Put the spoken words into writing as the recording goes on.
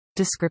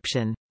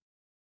Description: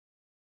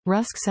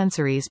 RUSK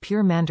Sensories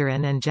Pure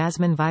Mandarin and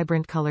Jasmine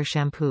Vibrant Color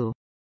Shampoo.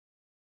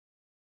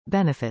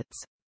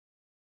 Benefits: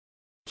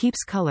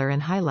 keeps color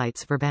and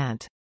highlights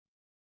virbant.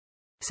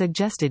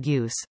 Suggested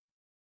use: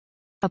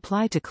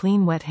 apply to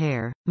clean wet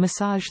hair,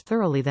 massage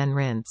thoroughly then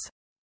rinse.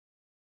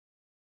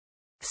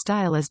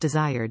 Style as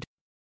desired.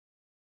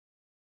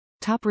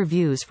 Top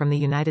reviews from the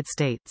United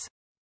States.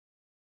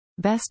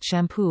 Best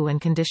shampoo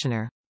and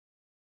conditioner.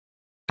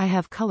 I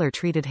have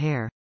color-treated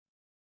hair.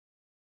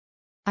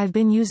 I've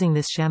been using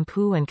this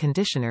shampoo and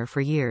conditioner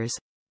for years.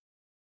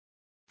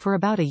 For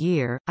about a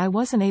year, I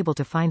wasn't able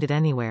to find it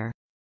anywhere.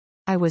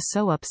 I was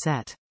so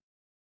upset.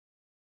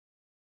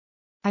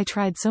 I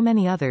tried so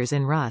many others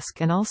in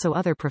RUSK and also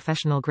other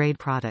professional-grade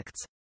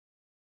products.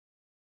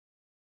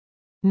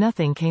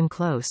 Nothing came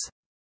close.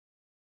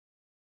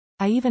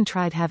 I even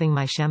tried having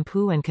my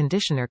shampoo and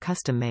conditioner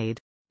custom-made.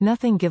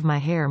 Nothing give my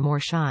hair more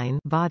shine,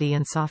 body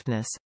and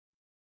softness.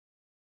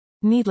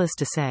 Needless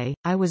to say,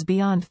 I was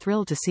beyond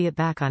thrilled to see it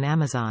back on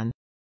Amazon.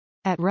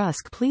 At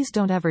RUSK, please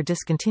don't ever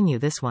discontinue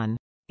this one.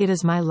 It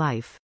is my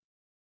life.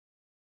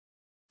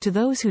 To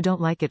those who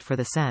don't like it for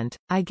the scent,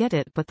 I get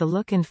it, but the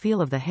look and feel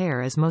of the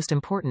hair is most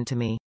important to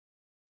me.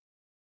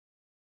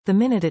 The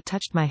minute it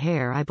touched my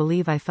hair, I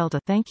believe I felt a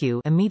thank you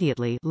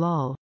immediately,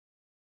 lol.